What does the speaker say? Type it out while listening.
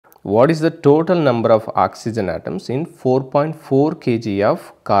What is the total number of oxygen atoms in 4.4 kg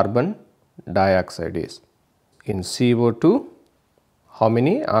of carbon dioxide is? In CO2, how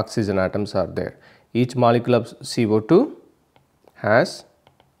many oxygen atoms are there? Each molecule of CO2 has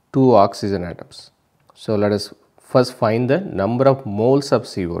 2 oxygen atoms. So let us first find the number of moles of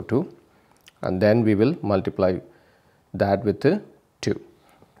CO2 and then we will multiply that with 2.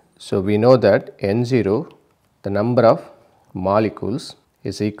 So we know that N0, the number of molecules,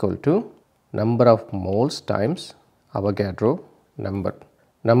 is equal to number of moles times Avogadro number.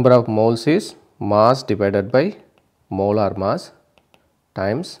 Number of moles is mass divided by molar mass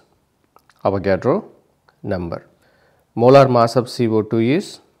times Avogadro number. Molar mass of CO2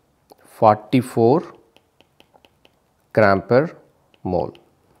 is 44 gram per mole,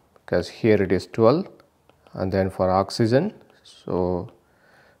 because here it is 12, and then for oxygen, so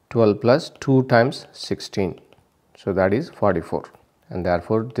 12 plus 2 times 16, so that is 44, and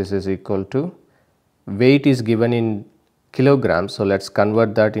therefore this is equal to, weight is given in kilograms, so let us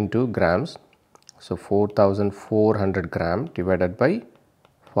convert that into grams. So 4400 gram divided by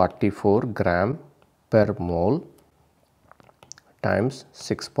 44 gram per mole times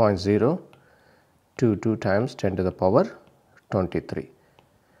 6.022 times 10 to the power 23.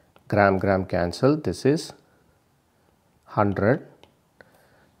 Gram cancel, this is 100,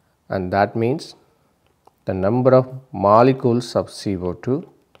 and that means the number of molecules of CO2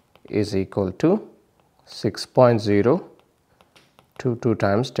 is equal to 6.022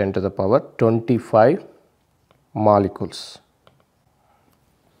 times 10 to the power 25 molecules,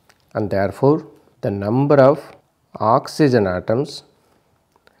 and therefore the number of oxygen atoms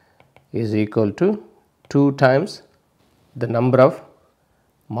is equal to 2 times the number of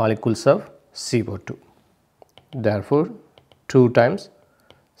molecules of CO2. Therefore 2 times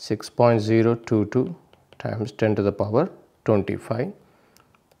 6.022 times 10 to the power 25,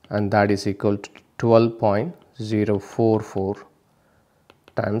 and that is equal to 12.044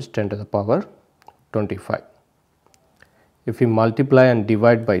 times 10 to the power 25. If we multiply and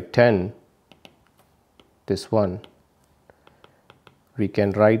divide by 10, this one, we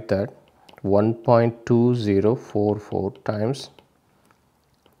can write that 1.2044 times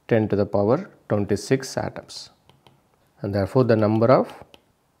 10 to the power 26 atoms, and therefore the number of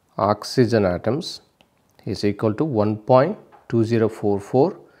oxygen atoms is equal to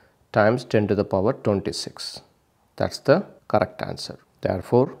 1.2044 times 10 to the power 26. That's the correct answer.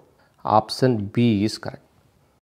 Therefore option B is correct.